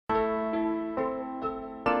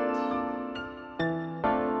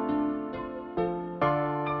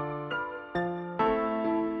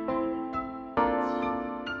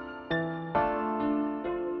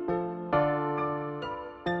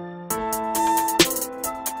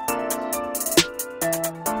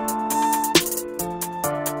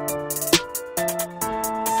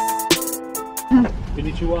こん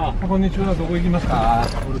にちは。こんにちは。どこ行きますか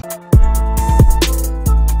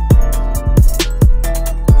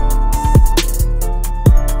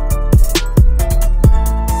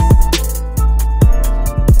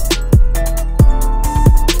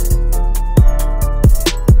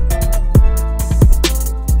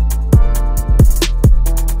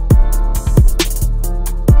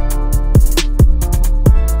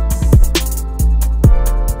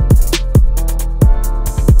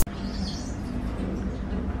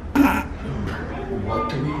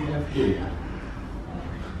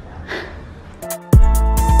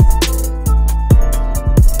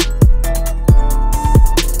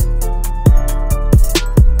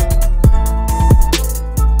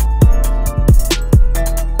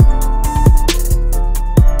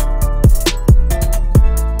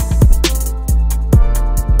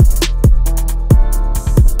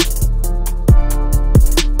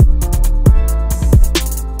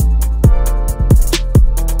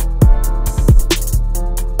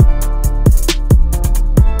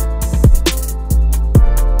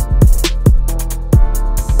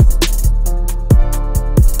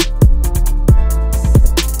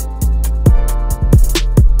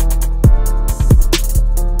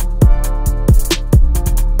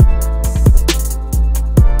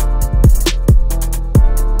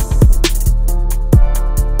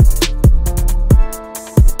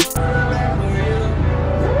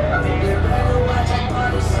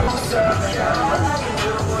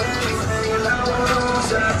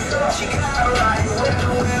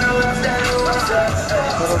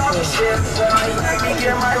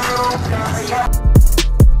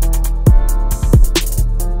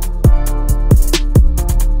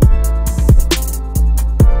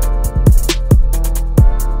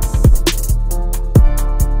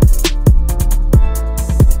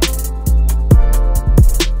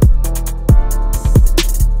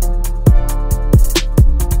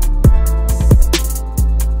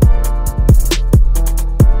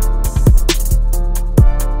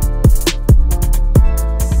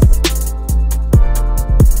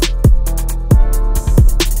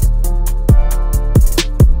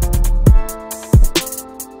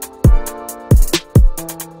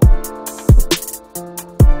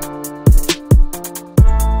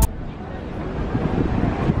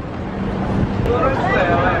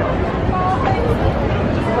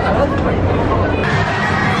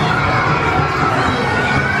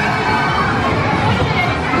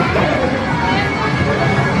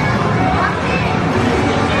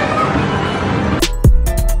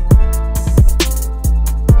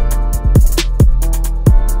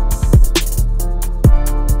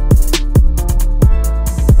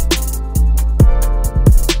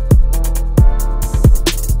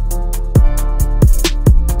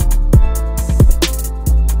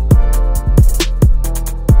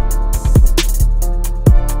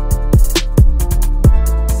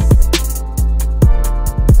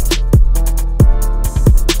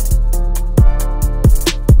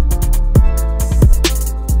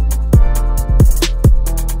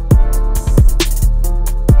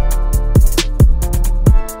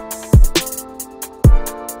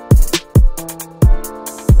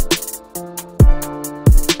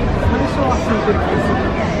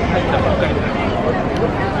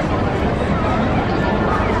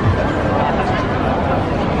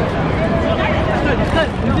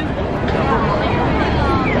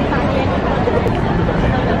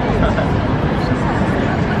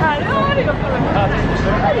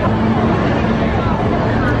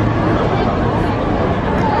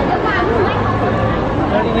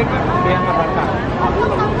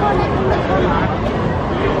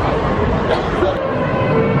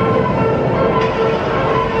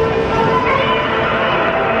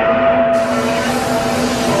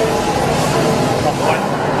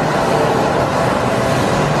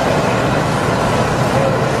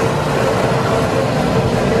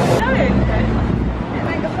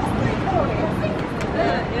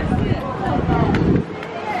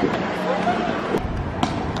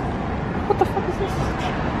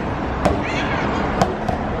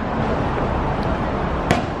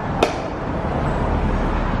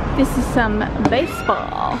？This is some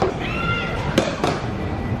baseball.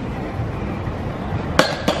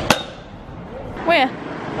 Where?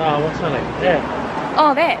 What's that like? Yeah.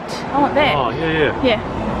 Oh, that. I want that. Oh, yeah.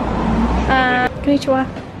 Yeah. Konnichiwa.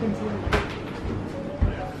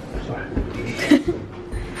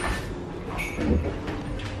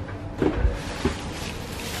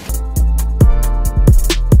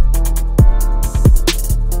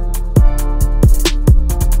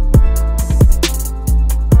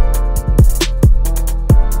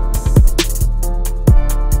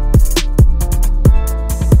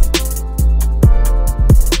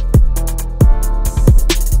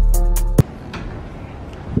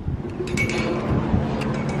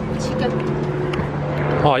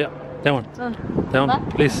 Oh yeah, that one. That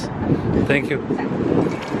one, please. Thank you.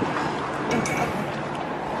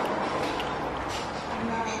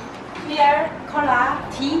 Beer, cola,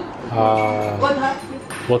 tea, water.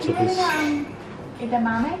 Water, please.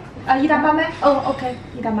 Edamame? Edamame? Oh, okay.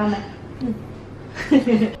 Edamame.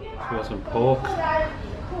 We got some pork,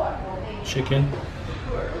 chicken,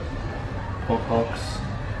 pork hocks,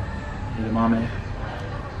 edamame,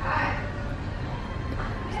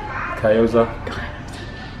 gyoza,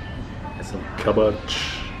 and some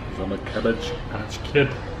cabbage. 'Cause I'm a cabbage patch kid.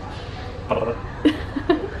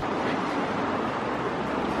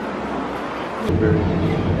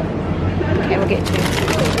 Okay, we'll get to it.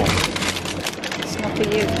 It's not for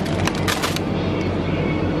you.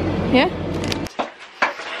 Yeah?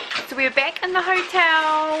 So we're back in the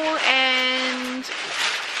hotel and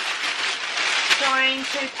trying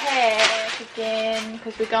to pack again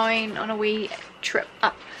because we're going on a wee trip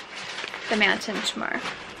up the mountain tomorrow.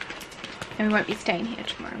 And we won't be staying here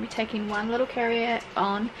tomorrow. We're taking one little carrier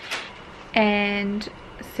on and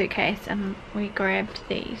a suitcase, and we grabbed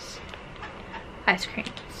these ice creams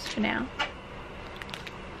for now.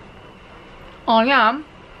 Oh yeah,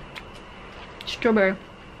 strawberry.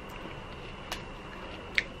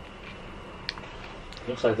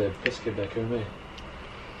 Looks like the biscuit back here, me.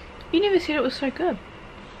 You never said it was so good.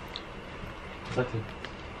 It's like the,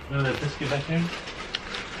 you know, that biscuit back here?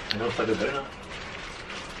 It looks like a donut.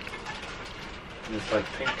 And it's like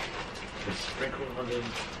pink. It's sprinkled on the.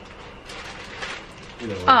 You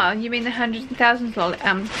know, Oh, you mean the hundreds and thousands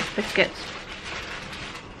of biscuits?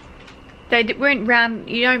 They weren't round.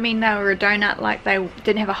 You don't mean they were a donut, like they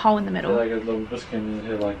didn't have a hole in the middle? like a little biscuit in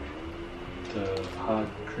here, like the hard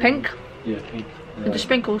cream. Pink? Yeah, pink. With the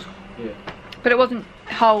sprinkles? Yeah. But it wasn't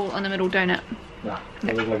a hole in the middle donut. Nah,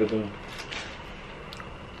 it looked like a donut.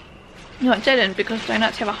 No, it didn't, because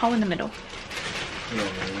donuts have a hole in the middle.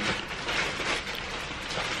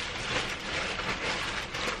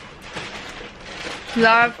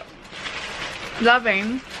 No,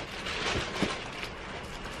 Loving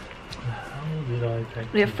how did I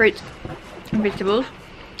take? we have fruits and vegetables.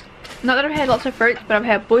 Not that I've had lots of fruits, but I've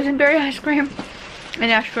had boysenberry ice cream and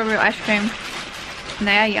now strawberry ice cream, and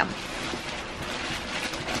they are yum.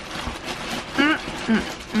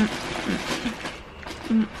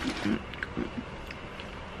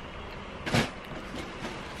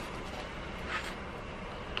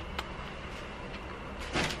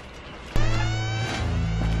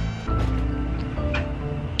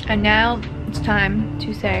 And now it's time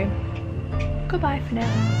to say goodbye for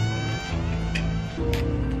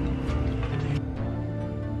now.